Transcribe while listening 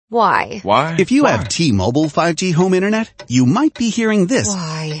Why? Why? If you have T-Mobile 5G home internet, you might be hearing this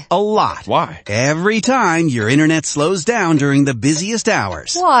Why? a lot. Why? Every time your internet slows down during the busiest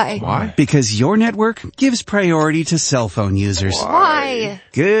hours. Why? Why? Because your network gives priority to cell phone users. Why?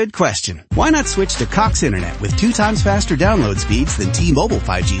 Good question. Why not switch to Cox Internet with 2 times faster download speeds than T-Mobile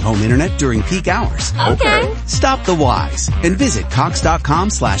 5G home internet during peak hours? Okay. Stop the whys and visit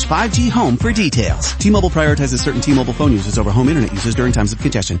cox.com/5G home for details. T-Mobile prioritizes certain T-Mobile phone users over home internet users during times of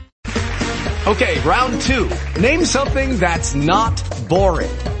congestion. Okay, round 2. Name something that's not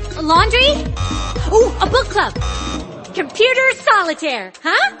boring. A laundry? Ooh, a book club. Computer solitaire,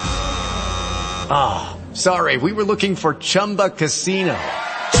 huh? Ah, sorry, we were looking for Chumba Casino.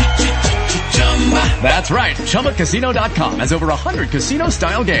 That's right, ChumbaCasino.com has over 100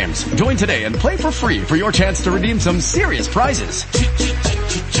 casino-style games. Join today and play for free for your chance to redeem some serious prizes.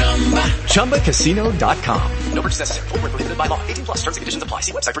 ChumbaCasino.com. No purchase necessary. Void where prohibited by law. 18 plus. Terms and conditions apply.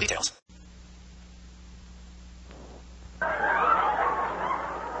 See website for details.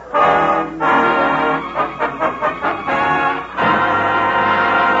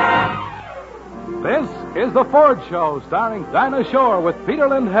 This is The Ford Show, starring Dinah Shore with Peter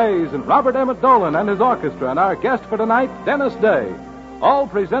Lind Hayes and Robert Emmett Dolan and his orchestra, and our guest for tonight, Dennis Day. All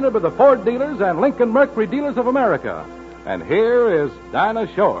presented by the Ford dealers and Lincoln Mercury Dealers of America. And here is Dinah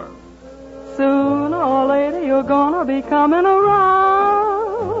Shore. Sooner or later you're gonna be coming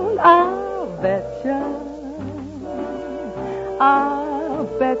around, I'll betcha. I'll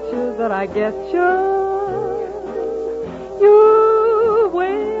betcha that I get you. You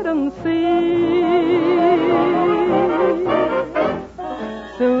wait and see.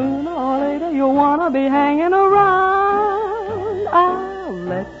 Sooner or later you'll wanna be hanging around, I'll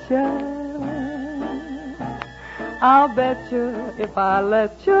let you. I'll bet you if I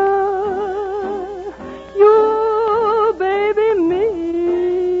let you, you'll baby me.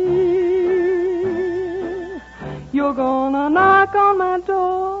 You're gonna knock on my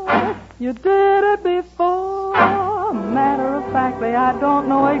door. You did it before. Matter of factly, I don't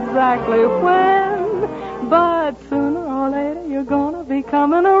know exactly when, but sooner or later you're gonna be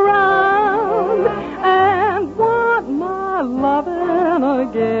coming around and want my loving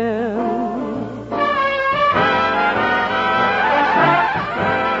again.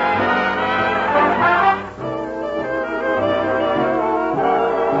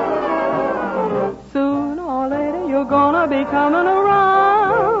 You're gonna be coming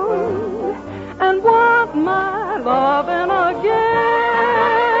around and want my loving again.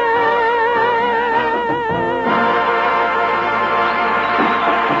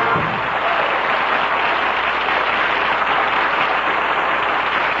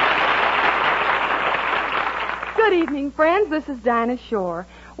 Good evening, friends. This is Dinah Shore.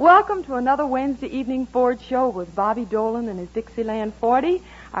 Welcome to another Wednesday evening Ford show with Bobby Dolan and his Dixieland 40.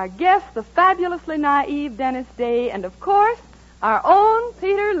 Our guest, the fabulously naive Dennis Day, and, of course, our own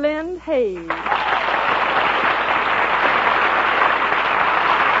Peter Lind Hayes.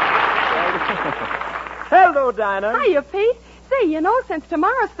 Hello, Dinah. Hiya, Pete. Say, you know, since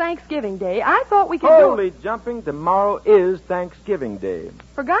tomorrow's Thanksgiving Day, I thought we could Holy jumping, tomorrow is Thanksgiving Day.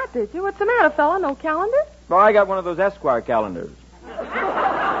 Forgot, did you? What's the matter, fella? No calendar? Well, I got one of those Esquire calendars.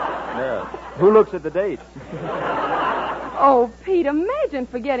 Yeah. Who looks at the dates? Oh, Pete, imagine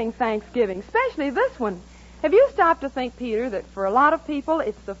forgetting Thanksgiving, especially this one. Have you stopped to think, Peter, that for a lot of people,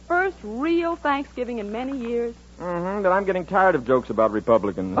 it's the first real Thanksgiving in many years? Mm-hmm, that I'm getting tired of jokes about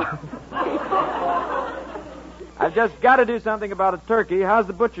Republicans. I've just got to do something about a turkey. How's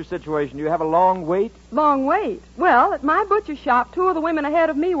the butcher situation? Do you have a long wait? Long wait? Well, at my butcher shop, 2 of the women ahead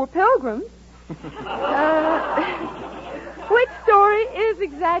of me were pilgrims. Which story is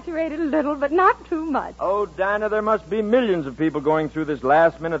exaggerated a little, but not too much. Oh, Dinah, there must be millions of people going through this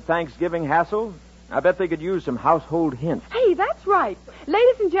last-minute Thanksgiving hassle. I bet they could use some household hints. Hey, that's right.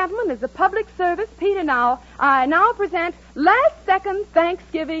 Ladies and gentlemen, as a public service, Peter I now present last-second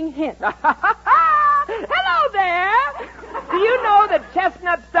Thanksgiving hints. Hello there! Do you know that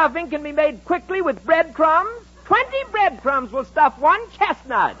chestnut stuffing can be made quickly with breadcrumbs? 20 breadcrumbs will stuff 1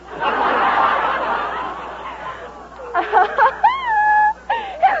 chestnut.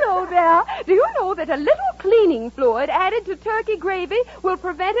 Hello there. Do you know that a little cleaning fluid added to turkey gravy will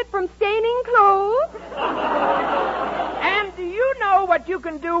prevent it from staining clothes? And do you know what you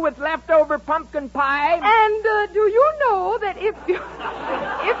can do with leftover pumpkin pie? And do you know that if you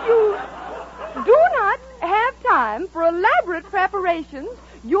do not have time for elaborate preparations,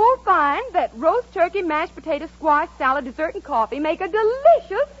 you'll find that roast turkey, mashed potato, squash, salad, dessert, and coffee make a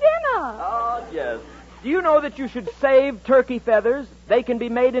delicious dinner. Oh, yes. Do you know that you should save turkey feathers? They can be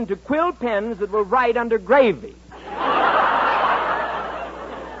made into quill pens that will write under gravy.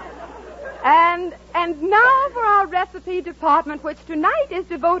 And now for our recipe department, which tonight is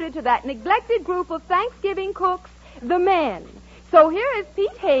devoted to that neglected group of Thanksgiving cooks, the men. So here is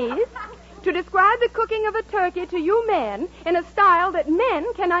Pete Hayes to describe the cooking of a turkey to you men in a style that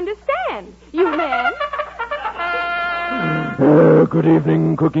men can understand. You men. Good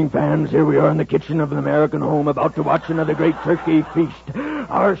evening, cooking fans. Here we are in the kitchen of an American home about to watch another great turkey feast.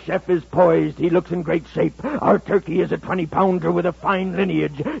 Our chef is poised. He looks in great shape. Our turkey is a 20-pounder with a fine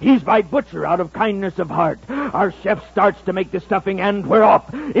lineage. He's by butcher out of kindness of heart. Our chef starts to make the stuffing, and we're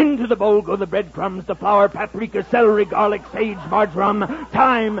off. Into the bowl go the breadcrumbs, the flour, paprika, celery, garlic, sage, marjoram,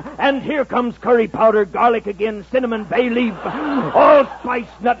 thyme, and here comes curry powder, garlic again, cinnamon, bay leaf, allspice,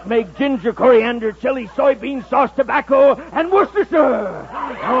 nutmeg, ginger, coriander, chili, soybean sauce, tobacco, and Worcestershire.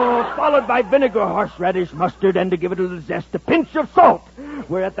 Oh, followed by vinegar, horseradish, mustard, and to give it a little zest, a pinch of salt.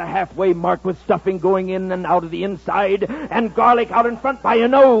 We're at the halfway mark with stuffing going in and out of the inside and garlic out in front by your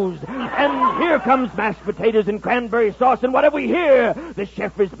nose. And here comes mashed potatoes and cranberry sauce, and what have we here? The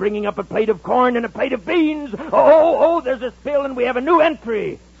chef is bringing up a plate of corn and a plate of beans. Oh, there's a spill, and we have a new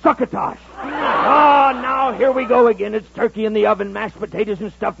entry. Succotash. Now here we go again. It's turkey in the oven, mashed potatoes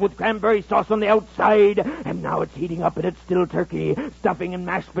and stuffed with cranberry sauce on the outside. And now it's heating up and it's still turkey, stuffing and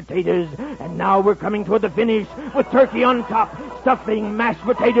mashed potatoes. And now we're coming toward the finish with turkey on top, stuffing, mashed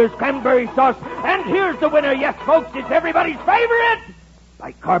potatoes, cranberry sauce. And here's the winner. Yes, folks, it's everybody's favorite.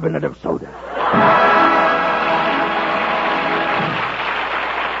 Bicarbonate of soda.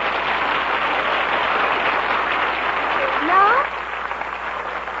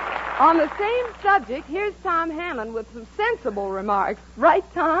 On the same subject, here's Tom Hanlon with some sensible remarks. Right,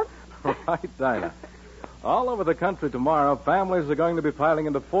 Tom? Right, Dinah. All over the country tomorrow, families are going to be piling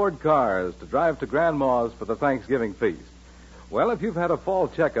into Ford cars to drive to Grandma's for the Thanksgiving feast. Well, if you've had a fall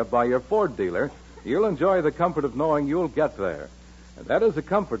checkup by your Ford dealer, you'll enjoy the comfort of knowing you'll get there. And that is a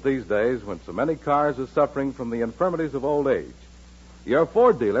comfort these days when so many cars are suffering from the infirmities of old age. Your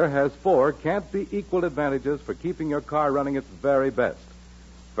Ford dealer has 4 can't-be-equaled advantages for keeping your car running its very best.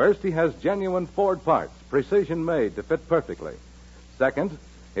 First, he has genuine Ford parts, precision-made to fit perfectly. Second,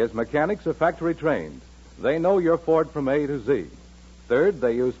 his mechanics are factory-trained. They know your Ford from A to Z. Third,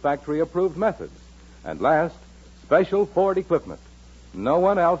 they use factory-approved methods. And last, special Ford equipment. No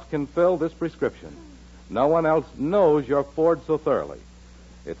one else can fill this prescription. No one else knows your Ford so thoroughly.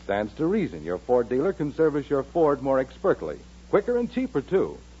 It stands to reason your Ford dealer can service your Ford more expertly, quicker and cheaper,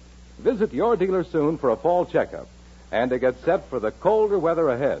 too. Visit your dealer soon for a fall checkup and to get set for the colder weather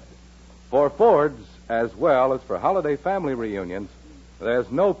ahead. For Fords, as well as for holiday family reunions,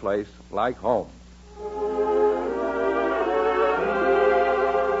 there's no place like home.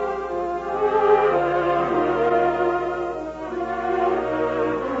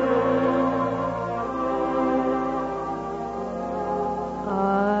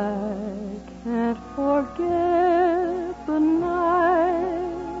 I can't forget the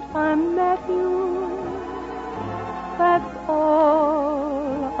night I met you. That's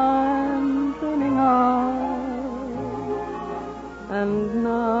all I'm dreaming of. And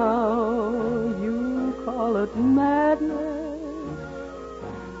now you call it madness,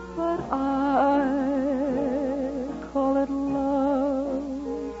 but I call it love.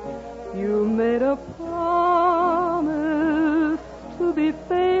 You made a promise to be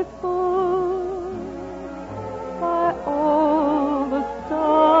faithful by all the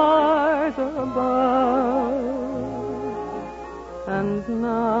stars above. And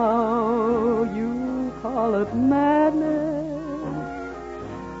now you call it madness.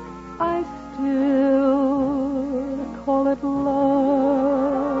 I still call it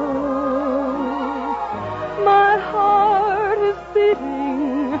love. My heart is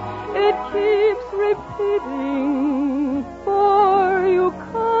beating. It keeps repeating for you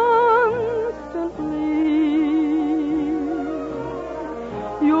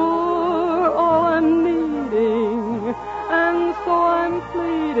constantly. You're all I'm needing. And so I'm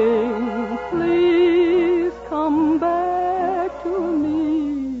pleading, please come back to me.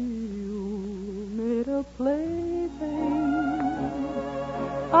 You made a plaything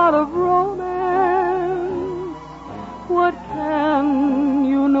out of romance. What can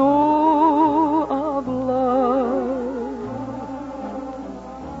you know of love?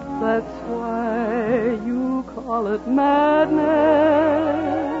 That's why you call it madness.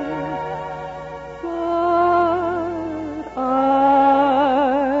 I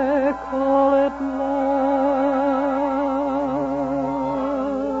call it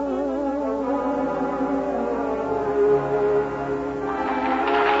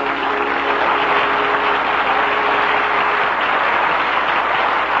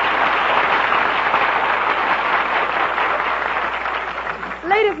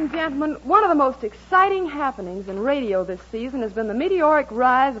and gentlemen, one of the most exciting happenings in radio this season has been the meteoric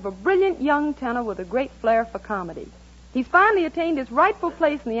rise of a brilliant young tenor with a great flair for comedy. He's finally attained his rightful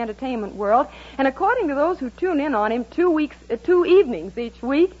place in the entertainment world, and according to those who tune in on him 2 evenings each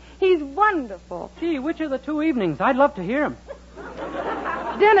week, he's wonderful. Gee, which are the 2 evenings? I'd love to hear him.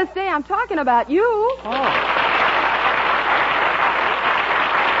 Dennis Day, I'm talking about you. Oh.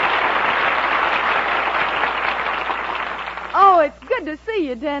 Oh, it's good to see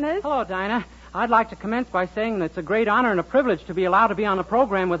you, Dennis. Hello, Dinah. I'd like to commence by saying that it's a great honor and a privilege to be allowed to be on the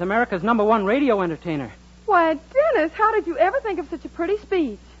program with America's #1 radio entertainer. Why, Dennis, how did you ever think of such a pretty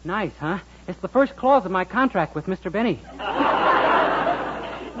speech? Nice, huh? It's the first clause of my contract with Mr. Benny.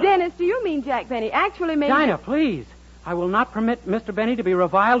 Dennis, do you mean Jack Benny actually made... Dinah, please. I will not permit Mr. Benny to be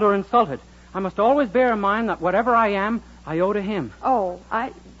reviled or insulted. I must always bear in mind that whatever I am, I owe to him. Oh,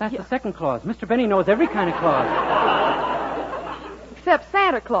 That's the second clause. Mr. Benny knows every kind of clause. Except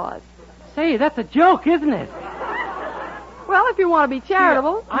Santa Claus. Say, that's a joke, isn't it? Well, if you want to be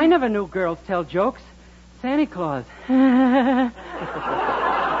charitable... I never knew girls tell jokes. Santa Claus. Well,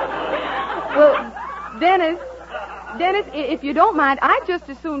 Dennis, if you don't mind, I'd just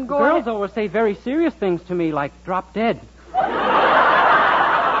as soon go... Girls always say very serious things to me, like drop dead. Oh, dear.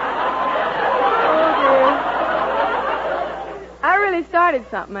 I really started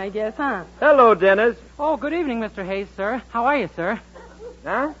something, I guess, huh? Hello, Dennis. Oh, good evening, Mr. Hayes, sir. How are you, sir?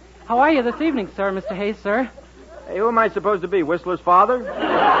 Huh? How are you this evening, sir, Mr. Hayes, sir? Hey, who am I supposed to be, Whistler's father?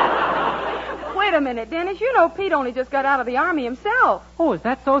 Wait a minute, Dennis. You know Pete only just got out of the Army himself. Oh, is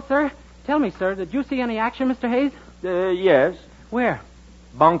that so, sir? Tell me, sir, did you see any action, Mr. Hayes? Yes. Where?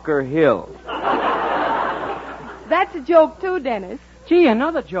 Bunker Hill. That's a joke, too, Dennis. Gee,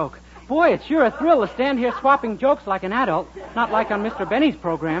 another joke. Boy, it's sure a thrill to stand here swapping jokes like an adult, not like on Mr. Benny's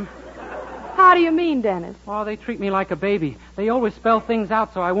program. How do you mean, Dennis? Oh, they treat me like a baby. They always spell things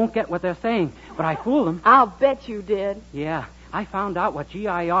out so I won't get what they're saying, but I fool them. I'll bet you did. Yeah, I found out what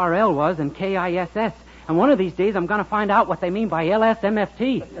GIRL was and KISS, and one of these days I'm going to find out what they mean by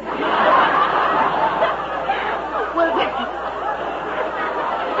LSMFT. Well,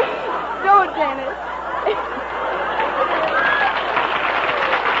 don't, Dennis.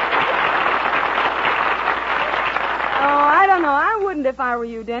 Oh, I don't know. I wouldn't if I were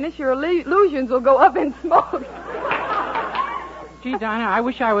you, Dennis. Your illusions will go up in smoke. Gee, Dinah, I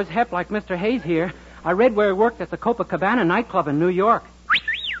wish I was hep like Mr. Hayes here. I read where he worked at the Copacabana nightclub in New York.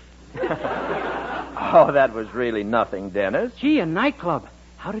 Oh, that was really nothing, Dennis. Gee, a nightclub.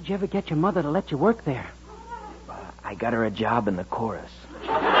 How did you ever get your mother to let you work there? I got her a job in the chorus.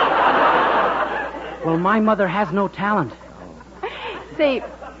 Well, my mother has no talent. See,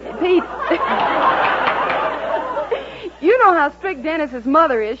 Pete... You know how strict Dennis's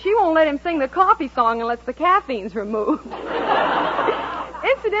mother is. She won't let him sing the coffee song unless the caffeine's removed.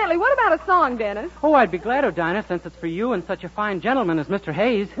 Incidentally, what about a song, Dennis? Oh, I'd be glad to, Dinah, since it's for you and such a fine gentleman as Mr.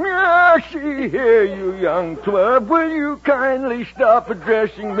 Hayes. Ah, see here, you young twub. Will you kindly stop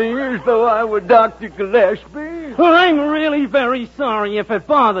addressing me as though I were Dr. Gillespie? Well, I'm really very sorry if it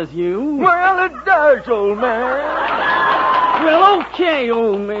bothers you. Well, it does, old man. Well, okay,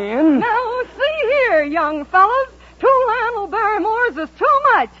 old man. Now, see here, young fellas. 2 Lionel Barrymores is too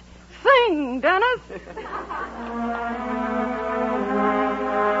much. Sing, Dennis.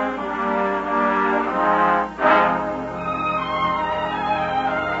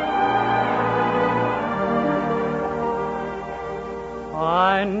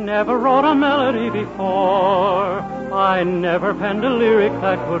 I never wrote a melody before. I never penned a lyric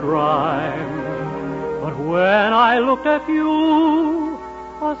that could rhyme. But when I looked at you,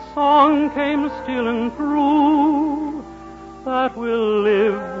 a song came stealing through that will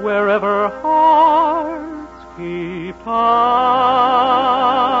live wherever hearts keep time.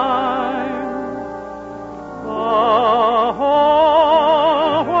 The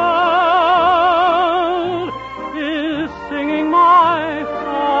whole world is singing my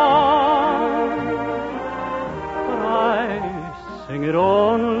song, but I sing it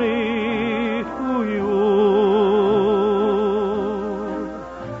only to you.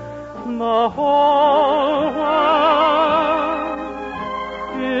 The whole world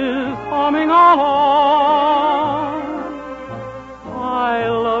is humming along. I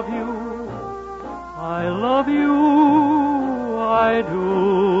love you, I love you, I do.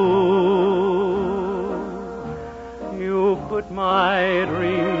 You put my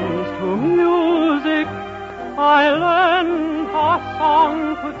dreams to music. I lent a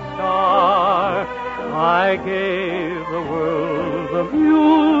song could start. I gave the world the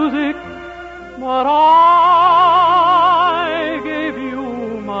music, but I gave you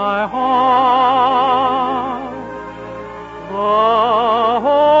my heart. The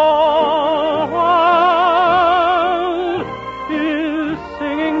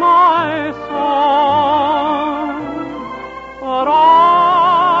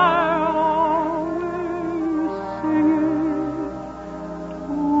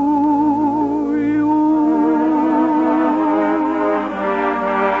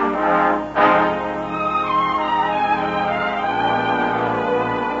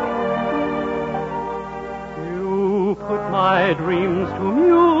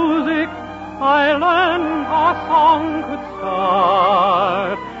music, I learned how a song could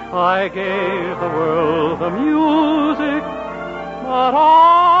start. I gave the world the music, but I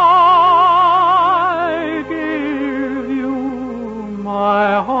gave you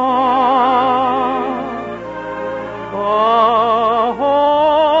my heart. The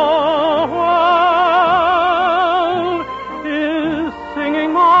whole world is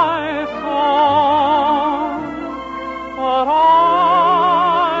singing my song, but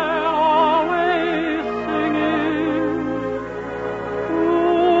I'll always sing it to you.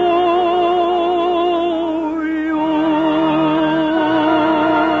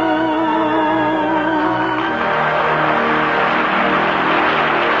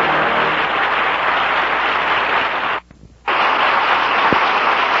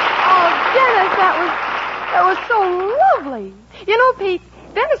 That was so lovely. You know, Pete,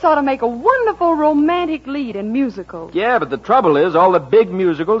 Dennis ought to make a wonderful romantic lead in musicals. Yeah, but the trouble is all the big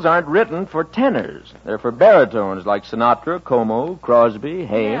musicals aren't written for tenors. They're for baritones like Sinatra, Como, Crosby,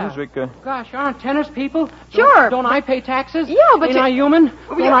 Haynes. Yeah. Gosh, aren't tenors people? Sure. Don't I pay taxes? Yeah, but Ain't I human?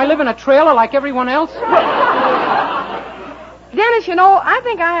 Don't I live in a trailer like everyone else? Dennis, you know, I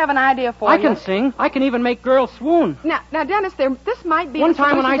think I have an idea for you. I can sing. I can even make girls swoon. Now, Dennis, this might be... One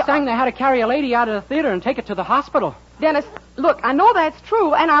time when I sang, they had to carry a lady out of the theater and take her to the hospital. Dennis, look, I know that's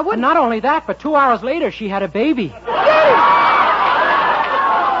true, and I wouldn't... And not only that, but 2 hours later, she had a baby.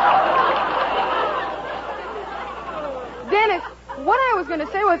 Dennis, what I was going to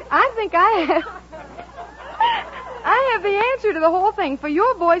say was, I think I have the answer to the whole thing. For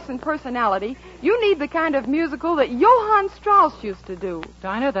your voice and personality, you need the kind of musical that Johann Strauss used to do.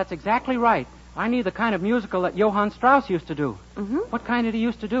 Dinah, that's exactly right. I need the kind of musical that Johann Strauss used to do. Mm-hmm. What kind did he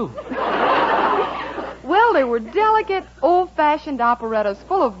used to do? Well, they were delicate, old-fashioned operettas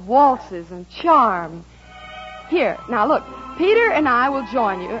full of waltzes and charm. Here, now look, Peter and I will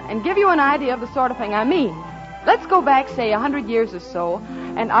join you and give you an idea of the sort of thing I mean. Let's go back, say, 100 years or so,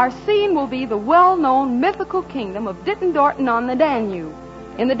 and our scene will be the well-known mythical kingdom of Dittendorten on the Danube.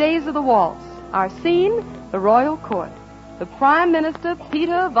 In the days of the waltz, our scene, the royal court. The Prime Minister,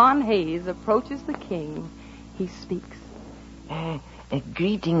 Peter von Hayes, approaches the king. He speaks.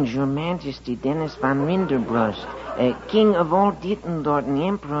 Greetings, Your Majesty, Dennis von Rinderbrust, King of all Dittendorten,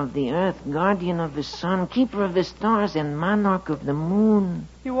 Emperor of the Earth, Guardian of the Sun, Keeper of the Stars, and Monarch of the Moon.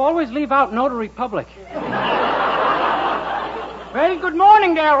 You always leave out notary public. Well, good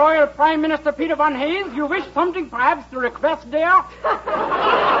morning there, Royal Prime Minister Peter von Hayes. You wish something perhaps to request there?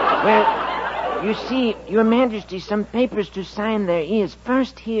 Well, you see, Your Majesty, some papers to sign there is.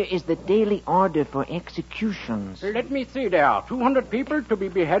 First here is the daily order for executions. Let me see there. 200 people to be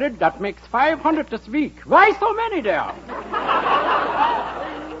beheaded. That makes 500 this week. Why so many there?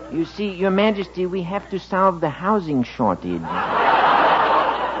 You see, Your Majesty, we have to solve the housing shortage.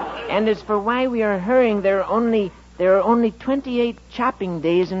 And as for why we are hurrying, there are only 28 chopping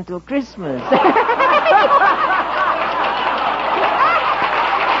days until Christmas.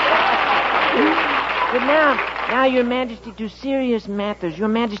 But now, Your Majesty, to serious matters. Your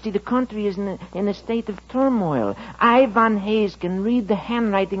Majesty, the country is in a state of turmoil. I, Von Hayes, can read the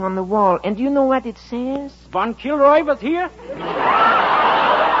handwriting on the wall. And do you know what it says? Von Kilroy was here?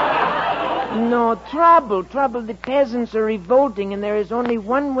 No, trouble. The peasants are revolting, and there is only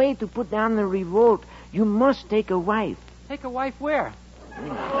one way to put down the revolt. You must take a wife. Take a wife where?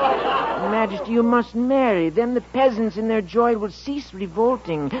 Your Majesty, you must marry. Then the peasants in their joy will cease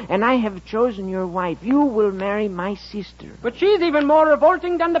revolting. And I have chosen your wife. You will marry my sister. But she's even more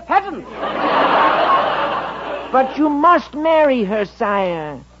revolting than the peasants. But you must marry her,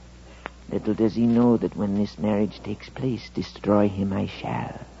 sire. Little does he know that when this marriage takes place, destroy him I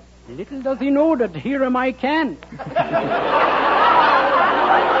shall. Little does he know that hear him I can.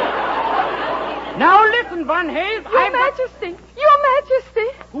 Now listen, Von Hayes. Your Majesty.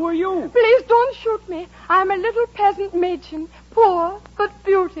 Who are you? Please don't shoot me. I'm a little peasant Mädchen, poor but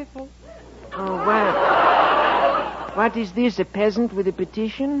beautiful. Oh, well. What is this, a peasant with a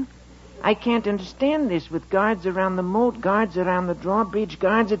petition? I can't understand this with guards around the moat, guards around the drawbridge,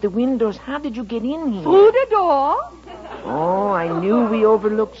 guards at the windows. How did you get in here? Through the door. Oh, I knew we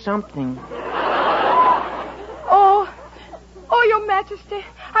overlooked something. Oh, Your Majesty,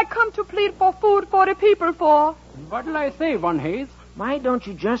 I come to plead for food for the people for. What'll I say, Von Hayes? Why don't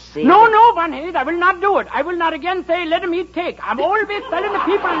you just say... No, Von Hayes, I will not do it. I will not again say, let him eat cake. I'm always telling the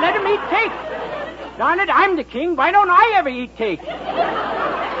people, let him eat cake. Darn it, I'm the king. Why don't I ever eat cake?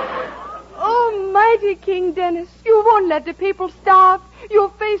 Oh, mighty King Dennis, you won't let the people starve. Your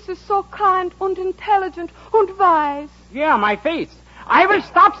face is so kind and intelligent and wise. Yeah, my face. I will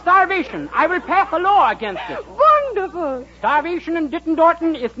stop starvation. I will pass a law against it. Wonderful. wonderful. Starvation in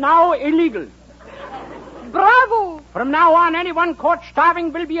Dittendorten is now illegal. Bravo. From now on, anyone caught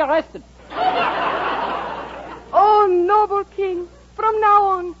starving will be arrested. Oh, noble king. From now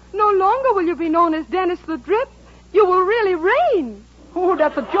on, no longer will you be known as Dennis the Drip. You will really reign. Oh,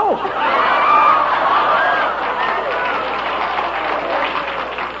 that's a joke.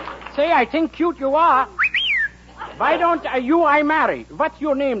 Say, I think cute you are. Why don't I marry? What's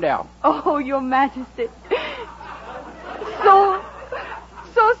your name there? Oh, your majesty. So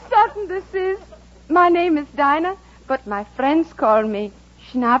certain this is. My name is Dinah, but my friends call me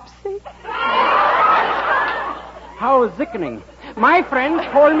Schnapsy. How sickening. My friends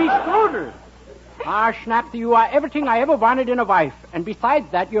call me Strudel. Ah, Schnapsy, you are everything I ever wanted in a wife. And besides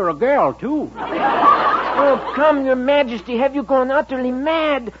that, you're a girl, too. Oh, come, your majesty, have you gone utterly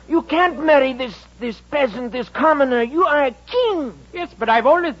mad? You can't marry this peasant, this commoner. You are a king. Yes, but I've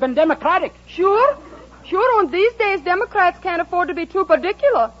always been democratic. Sure, on these days, Democrats can't afford to be too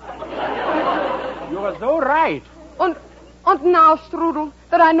particular. You are so right. And now, Strudel,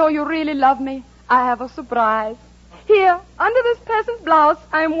 that I know you really love me, I have a surprise. Here, under this peasant blouse,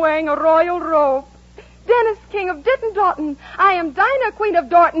 I am wearing a royal robe. Dennis, king of Dittendorten. I am Dinah, queen of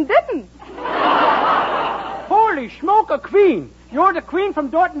Dorten-Ditten. Holy smoke, a queen. You're the queen from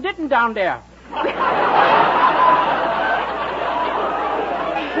Dorten-Ditten down there.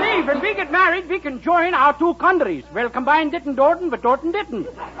 See, when we get married, we can join our two countries. We'll combine Dittendorten with Dorten-Ditten.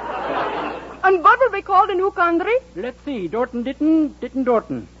 And what will be called a new country? Let's see, Dorten-Ditten,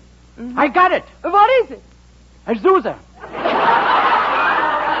 Dittendorten. Mm-hmm. I got it. What is it? Azusa.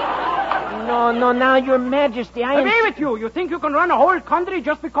 No, now, your majesty, Away with you. You think you can run a whole country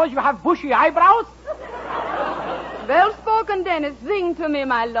just because you have bushy eyebrows? Well spoken, Dennis. Sing to me,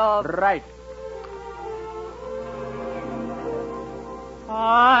 my love. Right.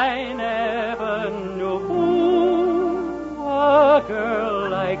 I never knew a girl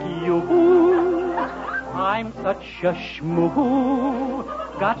like you. I'm such a shmoo,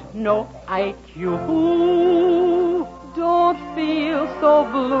 got no IQ. Don't feel so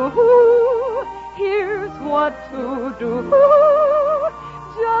blue. Here's what to do.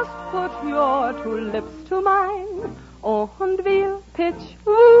 Just put your two lips to mine. Und we'll pitch.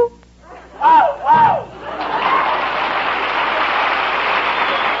 Ooh.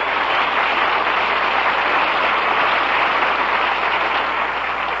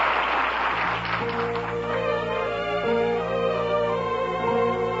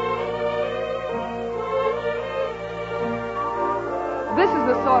 This is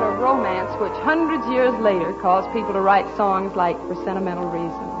the sort of romance which hundreds of years later caused people to write songs like For Sentimental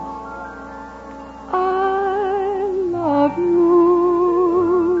Reasons. I love you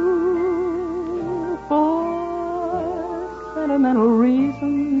for sentimental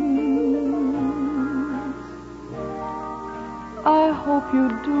reasons. I hope you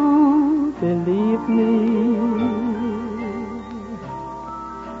do believe me.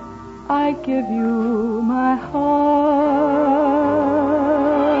 I give you my heart.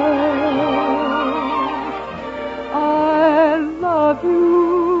 I love you,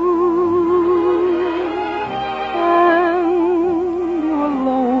 and you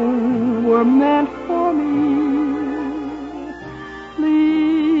alone were meant for me.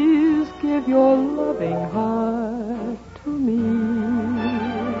 Please give your loving heart to me,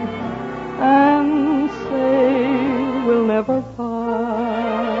 and say we'll never part.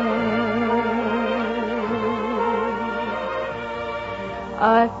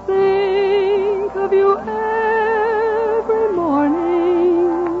 I think of you every morning,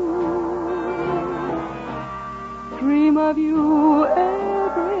 dream of you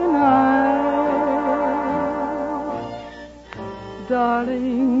every night.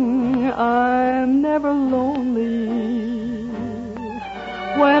 Darling, I'm never lonely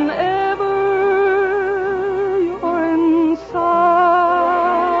whenever you're inside.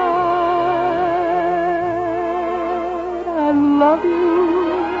 I love you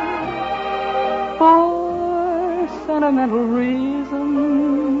for sentimental reasons.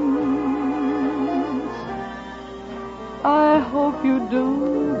 I hope you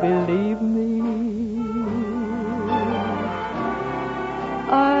do believe me.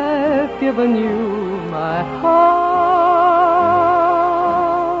 I've given you my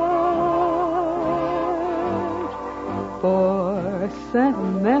heart for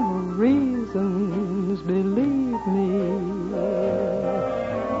sentimental reasons, believe me.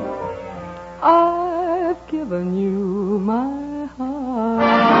 I've given you my heart.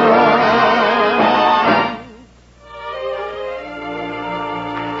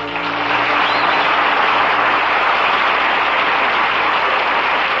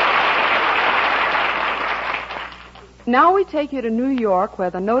 take you to New York, where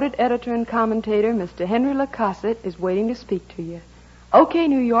the noted editor and commentator, Mr. Henry Lacassette, is waiting to speak to you. Okay,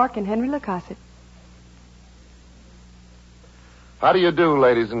 New York and Henry Lacassette. How do you do,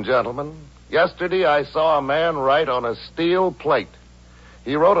 ladies and gentlemen? Yesterday I saw a man write on a steel plate.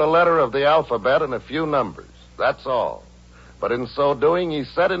 He wrote a letter of the alphabet and a few numbers. That's all. But in so doing, he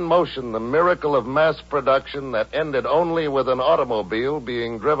set in motion the miracle of mass production that ended only with an automobile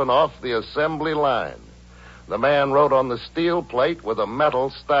being driven off the assembly line. The man wrote on the steel plate with a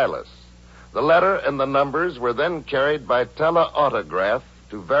metal stylus. The letter and the numbers were then carried by teleautograph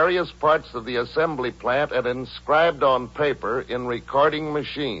to various parts of the assembly plant and inscribed on paper in recording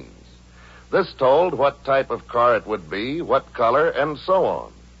machines. This told what type of car it would be, what color, and so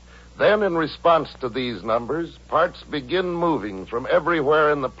on. Then, in response to these numbers, parts begin moving from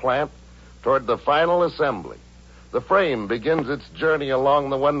everywhere in the plant toward the final assembly. The frame begins its journey along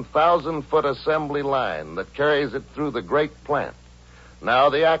the 1,000-foot assembly line that carries it through the great plant. Now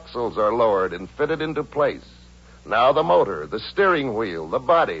the axles are lowered and fitted into place. Now the motor, the steering wheel, the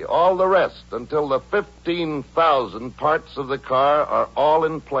body, all the rest, until the 15,000 parts of the car are all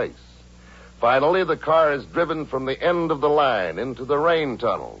in place. Finally, the car is driven from the end of the line into the rain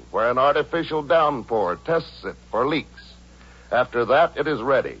tunnel, where an artificial downpour tests it for leaks. After that, it is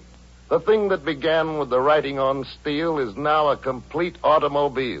ready. The thing that began with the writing on steel is now a complete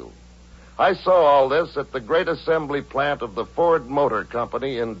automobile. I saw all this at the great assembly plant of the Ford Motor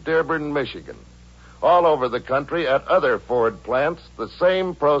Company in Dearborn, Michigan. All over the country, at other Ford plants, the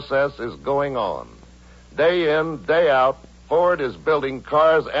same process is going on. Day in, day out, Ford is building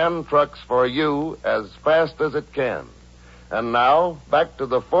cars and trucks for you as fast as it can. And now, back to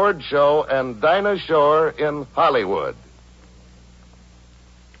the Ford Show and Dinah Shore in Hollywood.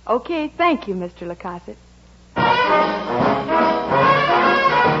 Okay, thank you, Mr. Lacassette.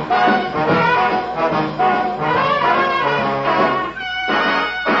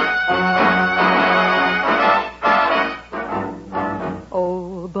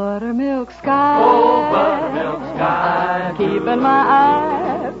 Oh, buttermilk sky. Oh, buttermilk sky. Keeping my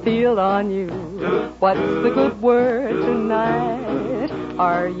eye peeled on you. What's the good word tonight?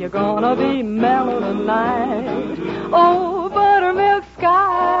 Are you gonna be mellow tonight? Oh, buttermilk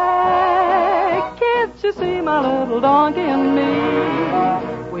sky. Can't you see my little donkey and me?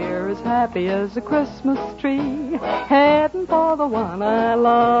 We're as happy as a Christmas tree, heading for the one I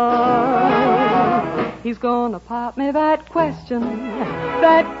love. He's gonna pop me that question.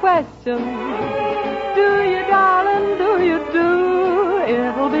 Do you, darling, do you do?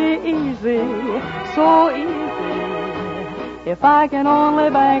 It'll be easy, so easy, if I can only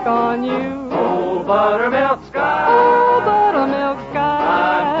bank on you. Oh, buttermilk sky. Oh, buttermilk sky.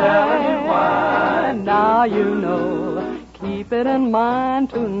 I'm telling you why. Now you know. Keep it in mind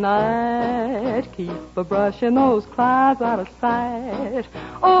tonight. Keep a brushing those clouds out of sight.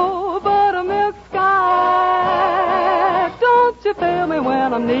 Oh, buttermilk sky. Don't you fail me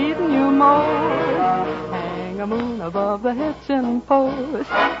when I'm needing you most. Hang a moon above the hitching post.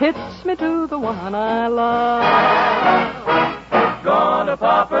 Hitch me to the one I love. Gonna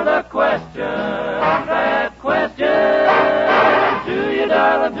pop her the question, that question. Do you,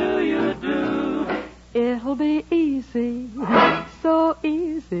 darling, do you do? It'll be easy, so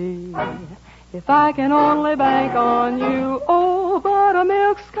easy, if I can only bank on you. Oh,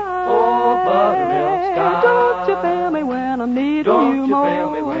 buttermilk sky. Oh, buttermilk sky. Don't you fail me when I'm needing Don't you you most. fail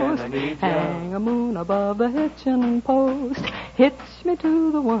me when I need you. Hang a moon above the hitching post. Hitch me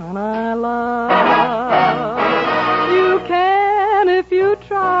to the one I love. You can if you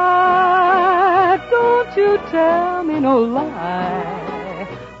try. Don't you tell me no lie.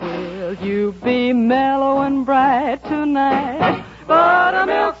 Will you be mellow and bright tonight?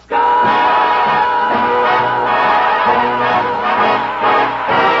 Buttermilk sky.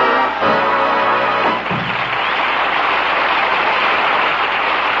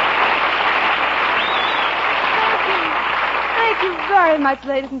 Thank you very much,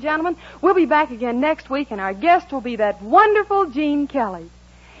 ladies and gentlemen. We'll be back again next week, and our guest will be that wonderful Gene Kelly.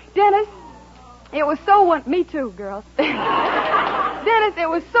 Dennis, it was so me too, girls. Dennis, it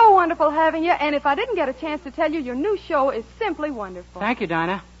was so wonderful having you, and if I didn't get a chance to tell you, your new show is simply wonderful. Thank you,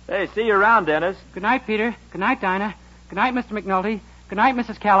 Dinah. Hey, see you around, Dennis. Good night, Peter. Good night, Dinah. Good night, Mr. McNulty. Good night,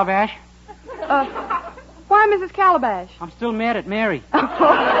 Mrs. Calabash. Why, Mrs. Calabash? I'm still mad at Mary.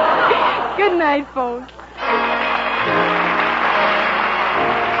 Good night, folks.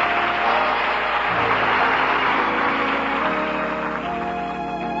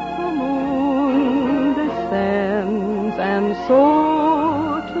 The moon descends, and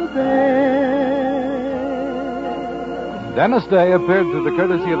so to bed. Dennis Day appeared through the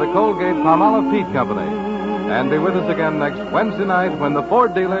courtesy of the Colgate-Palmolive Peat Company. And be with us again next Wednesday night when the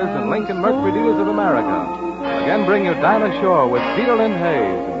Ford dealers and Lincoln Mercury dealers of America again bring you Dinah Shore with Peter Lynn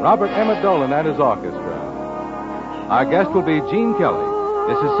Hayes and Robert Emmett Dolan and his orchestra. Our guest will be Gene Kelly.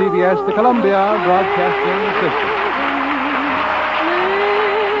 This is CBS, the Columbia Broadcasting System.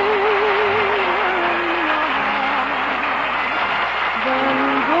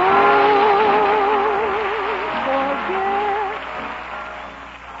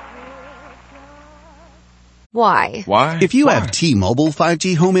 Why? Why? If you have T-Mobile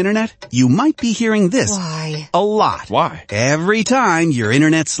 5G home internet, you might be hearing this Why? a lot. Why? Every time your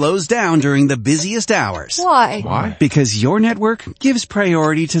internet slows down during the busiest hours. Why? Why? Because your network gives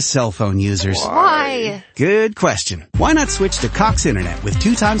priority to cell phone users. Why? Good question. Why not switch to Cox Internet with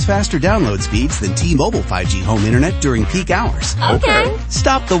 2 times faster download speeds than T-Mobile 5G home internet during peak hours? Okay.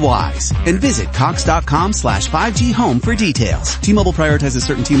 Stop the whys and visit Cox.com/5G home for details. T-Mobile prioritizes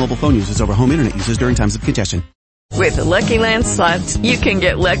certain T-Mobile phone users over home internet users during times of congestion. With the Lucky Land Slots, you can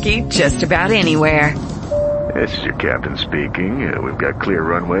get lucky just about anywhere. This is your captain speaking. We've got clear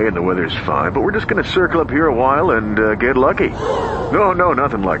runway and the weather's fine, but we're just going to circle up here a while and get lucky. No,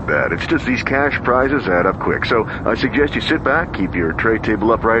 nothing like that. It's just these cash prizes add up quick. So I suggest you sit back, keep your tray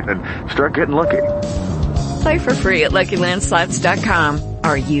table upright, and start getting lucky. Play for free at LuckyLandSlots.com.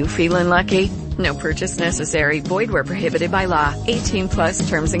 Are you feeling lucky? No purchase necessary. Void where prohibited by law. 18+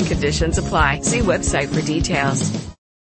 terms and conditions apply. See website for details.